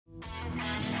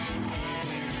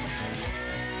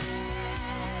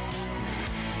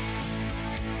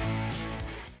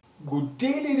Good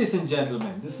day, ladies and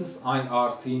gentlemen. This is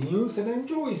IRC News and I'm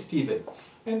Joey Stephen,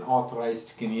 an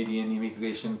authorized Canadian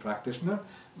immigration practitioner,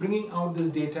 bringing out this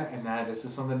data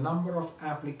analysis on the number of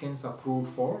applicants approved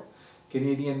for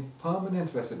Canadian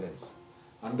permanent residence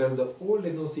under the Old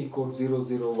NOC code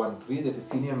 0013, that is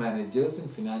Senior Managers in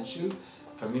Financial,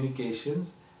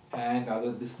 Communications and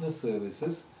Other Business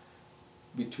Services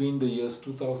between the years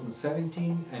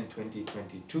 2017 and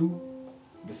 2022,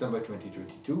 December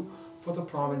 2022, for the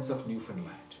Province of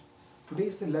Newfoundland. Today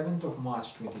is the 11th of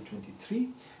March 2023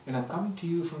 and I'm coming to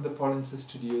you from the Polinsys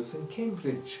studios in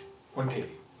Cambridge,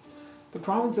 Ontario. The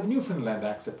Province of Newfoundland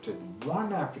accepted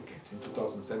one applicant in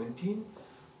 2017,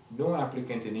 no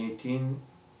applicant in 18,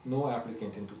 no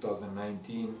applicant in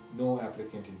 2019, no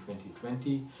applicant in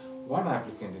 2020, one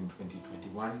applicant in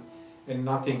 2021 and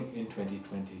nothing in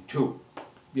 2022.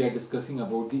 We are discussing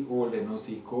about the Old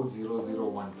NOC code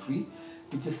 0013,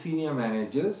 which is Senior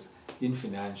Managers in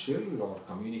Financial or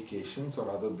Communications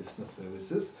or Other Business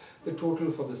Services. The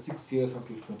total for the 6 years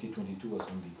until 2022 was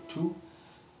only 2,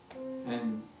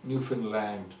 and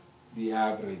Newfoundland, the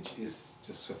average is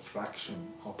just a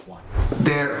fraction of 1.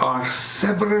 There are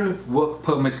several work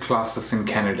permit classes in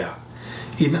Canada.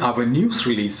 In our news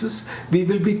releases, we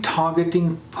will be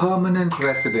targeting permanent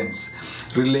residents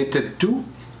related to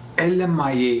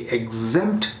LMIA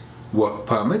exempt work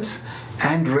permits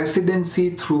and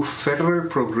residency through federal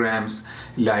programs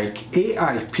like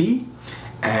AIP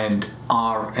and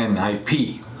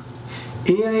RNIP.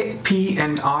 AIP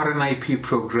and RNIP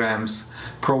programs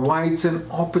provides an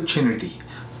opportunity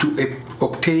to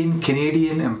obtain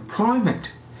Canadian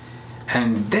employment,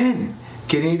 and then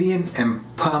Canadian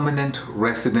permanent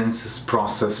residence is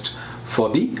processed for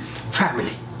the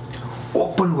family.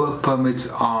 Open work permits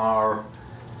are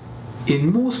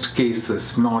in most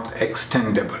cases not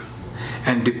extendable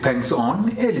and depends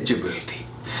on eligibility.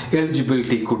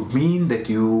 Eligibility could mean that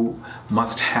you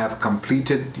must have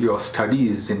completed your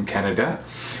studies in Canada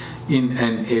in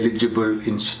an eligible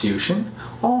institution,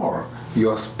 or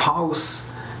your spouse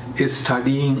is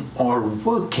studying or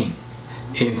working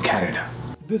in Canada.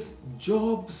 This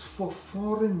Jobs for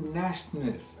Foreign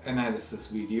Nationals analysis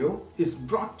video is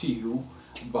brought to you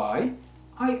by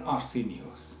IRC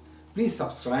News. Please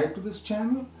subscribe to this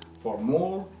channel for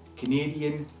more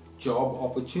Canadian job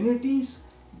opportunities,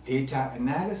 data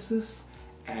analysis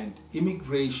and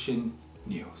immigration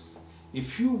news.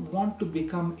 If you want to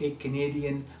become a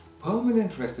Canadian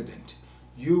permanent resident,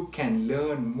 you can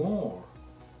learn more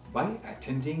by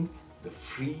attending the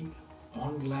free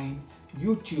online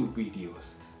YouTube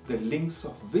videos, the links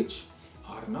of which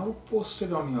are now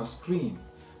posted on your screen,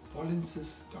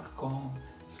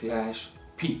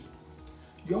 polinsys.com/p.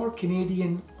 Your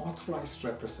Canadian authorized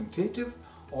representative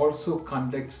also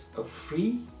conducts a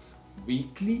free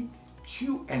weekly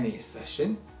Q&A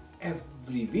session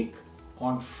every week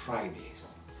on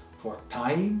Fridays. For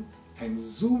time and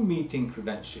Zoom meeting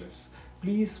credentials,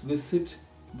 please visit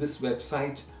this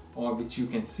website, or which you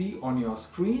can see on your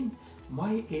screen,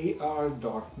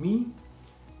 myar.me.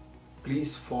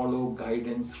 Please follow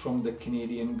guidance from the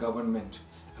Canadian government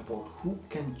about who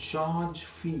can charge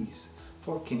fees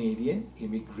for Canadian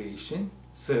immigration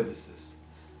services.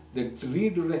 The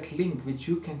redirect link, which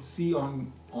you can see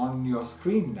on your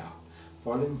screen now,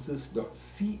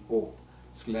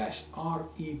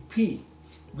 polinsys.co/rep,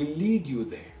 will lead you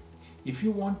there. If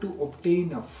you want to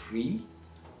obtain a free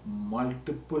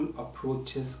multiple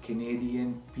approaches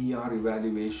Canadian PR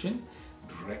evaluation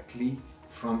directly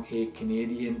from a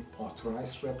Canadian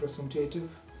authorized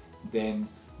representative, then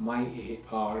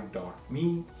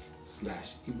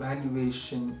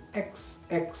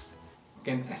myar.me/evaluationxx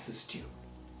can assist you.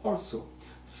 Also,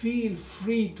 feel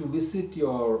free to visit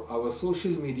our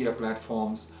social media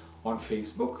platforms on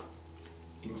Facebook,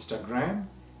 Instagram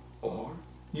or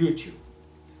YouTube.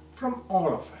 From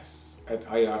all of us at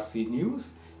IRC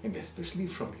News, and especially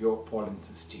from your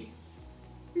Polinsys team,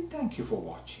 we thank you for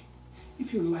watching.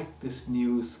 If you like this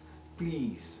news,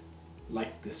 please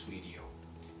like this video.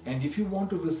 And if you want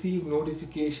to receive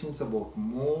notifications about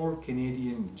more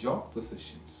Canadian job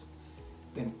positions,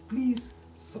 then please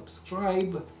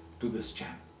subscribe to this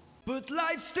channel. But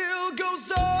life still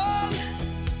goes on.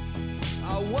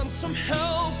 I want some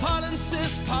help.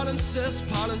 Polinsys, Polinsys,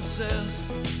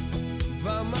 Polinsys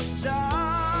by my side.